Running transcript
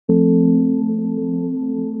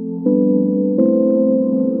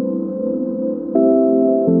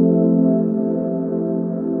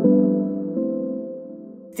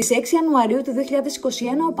Στις 6 Ιανουαρίου του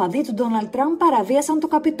 2021, οπαδοί του Ντόναλντ Τραμπ παραβίασαν το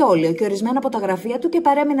Καπιτώλιο και ορισμένα από τα γραφεία του και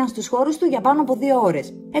παρέμειναν στους χώρους του για πάνω από 2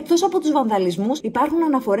 ώρες. Εκτός από τους βανδαλισμούς, υπάρχουν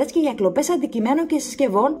αναφορές και για κλοπές αντικειμένων και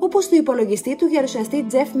συσκευών, όπως του υπολογιστή του γερουσιαστή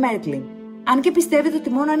Τζεφ Μέρκλιν. Αν και πιστεύετε ότι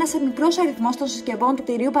μόνο ένας μικρός αριθμός των συσκευών του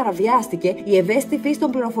κτηρίου παραβιάστηκε, η ευαίσθητη φύση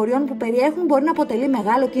των πληροφοριών που περιέχουν μπορεί να αποτελεί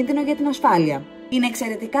μεγάλο κίνδυνο για την ασφάλεια. Είναι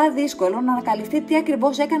εξαιρετικά δύσκολο να ανακαλυφθεί τι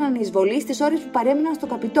ακριβώς έκαναν οι εισβολείς στις ώρες που παρέμειναν στο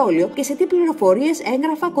Καπιτώλιο και σε τι πληροφορίες,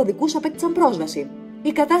 έγγραφα, κωδικούς απέκτησαν πρόσβαση.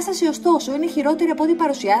 Η κατάσταση, ωστόσο, είναι χειρότερη από ό,τι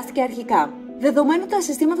παρουσιάστηκε αρχικά. Δεδομένου ότι τα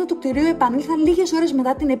συστήματα του κτηρίου επανήλθαν λίγες ώρες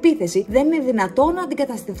μετά την επίθεση, δεν είναι δυνατό να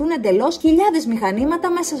αντικαταστηθούν εντελώς χιλιάδες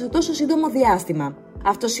μηχανήματα μέσα σε τόσο σύντομο διάστημα.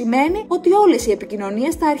 Αυτό σημαίνει ότι όλες οι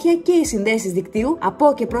επικοινωνίες, τα αρχεία και οι συνδέσεις δικτύου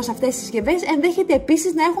από και προς αυτές τις συσκευές ενδέχεται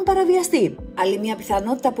επίσης να έχουν παραβιαστεί. Άλλη μια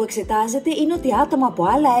πιθανότητα που εξετάζεται είναι ότι άτομα από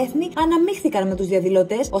άλλα έθνη αναμίχθηκαν με τους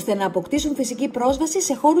διαδηλωτές ώστε να αποκτήσουν φυσική πρόσβαση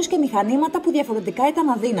σε χώρους και μηχανήματα που διαφορετικά ήταν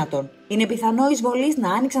αδύνατον. Είναι πιθανό οι εισβολείς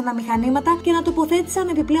να άνοιξαν τα μηχανήματα και να τοποθέτησαν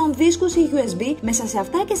επιπλέον δίσκους ή USB μέσα σε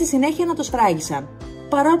αυτά και στη συνέχεια να το σφράγισαν.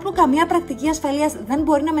 Παρόλο που καμία πρακτική ασφαλείας δεν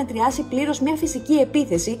μπορεί να μετριάσει πλήρως μια φυσική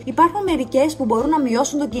επίθεση, υπάρχουν μερικές που μπορούν να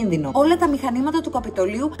μειώσουν τον κίνδυνο. Όλα τα μηχανήματα του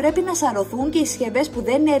Καπιτωλίου πρέπει να σαρωθούν και οι συσκευές που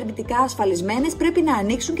δεν είναι ερμητικά ασφαλισμένες πρέπει να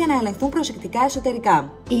ανοίξουν και να ελεγχθούν προσεκτικά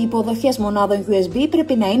εσωτερικά. Οι υποδοχές μονάδων USB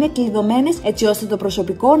πρέπει να είναι κλειδωμένες έτσι ώστε το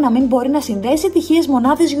προσωπικό να μην μπορεί να συνδέσει τυχαίες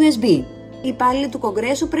μονάδες USB. Οι υπάλληλοι του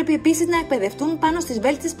Κογκρέσου πρέπει επίσης να εκπαιδευτούν πάνω στις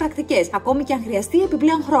βέλτιστες πρακτικές, ακόμη και αν χρειαστεί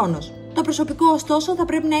επιπλέον χρόνος. Το προσωπικό, ωστόσο, θα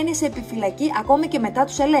πρέπει να είναι σε επιφυλακή ακόμη και μετά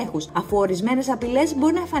τους ελέγχους, αφού ορισμένες απειλές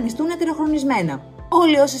μπορεί να εμφανιστούν ετεροχρονισμένα.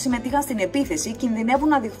 Όλοι όσοι συμμετείχαν στην επίθεση κινδυνεύουν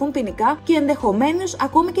να διχθούν ποινικά και ενδεχομένως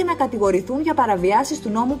ακόμη και να κατηγορηθούν για παραβιάσεις του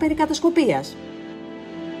νόμου περί κατασκοπίας.